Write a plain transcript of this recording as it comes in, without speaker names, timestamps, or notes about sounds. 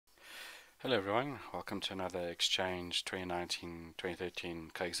Hello everyone, welcome to another Exchange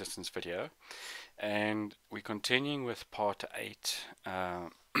 2019-2013 Coexistence video, and we're continuing with part 8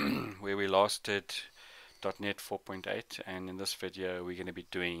 where we last did .NET 4.8, and in this video we're going to be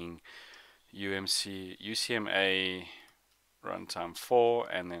doing UCMA runtime 4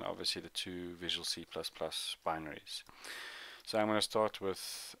 and then obviously the two Visual C++ binaries. So I'm going to start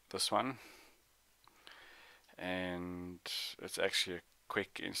with this one, and it's actually a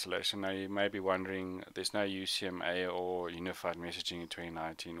quick installation. Now you may be wondering, there's no UCMA or unified messaging in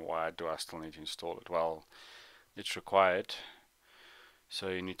 2019, why do I still need to install it? Well, it's required, so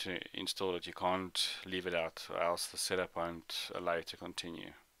you need to install it. You can't leave it out, or else the setup won't allow you to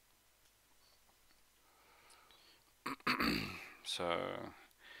continue. So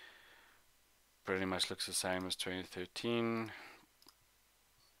pretty much looks the same as 2013,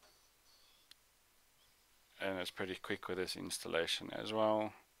 and it's pretty quick with this installation as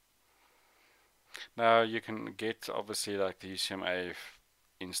well. Now you can get obviously like the UCMA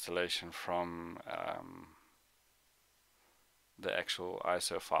installation from the actual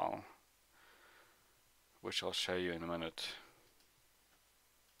ISO file, which I'll show you in a minute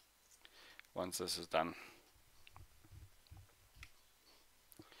once this is done.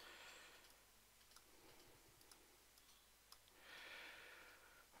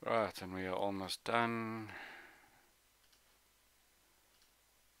 Right, and we are almost done.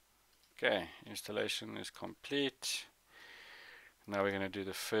 Okay, installation is complete. Now we're going to do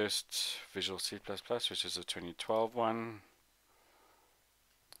the first Visual C++, which is the 2012 one,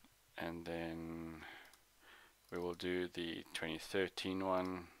 and then we will do the 2013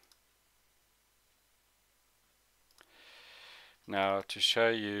 one. Now to show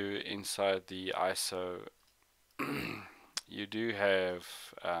you inside the ISO, you do have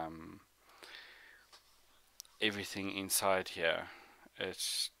everything inside here.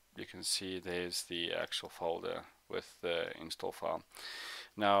 You can see there's the actual folder with the install file.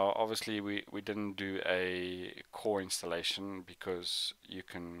 Now obviously we didn't do a core installation because you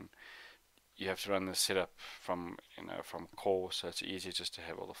have to run the setup from from core, so it's easier just to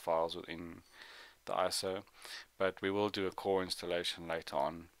have all the files within the ISO, but we will do a core installation later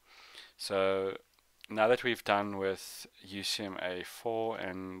on. So now that we've done with UCMA 4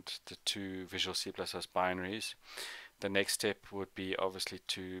 and the two Visual C++ binaries, the next step would be obviously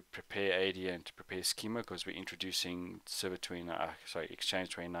to prepare AD and to prepare schema, because we're introducing Exchange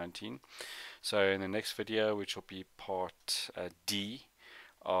 2019. So in the next video, which will be part D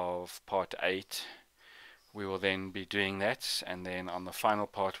of part 8, we will then be doing that, and then on the final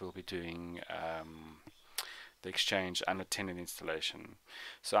part we'll be doing the Exchange unattended installation.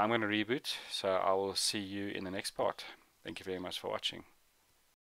 So I'm going to reboot, so I will see you in the next part. Thank you very much for watching.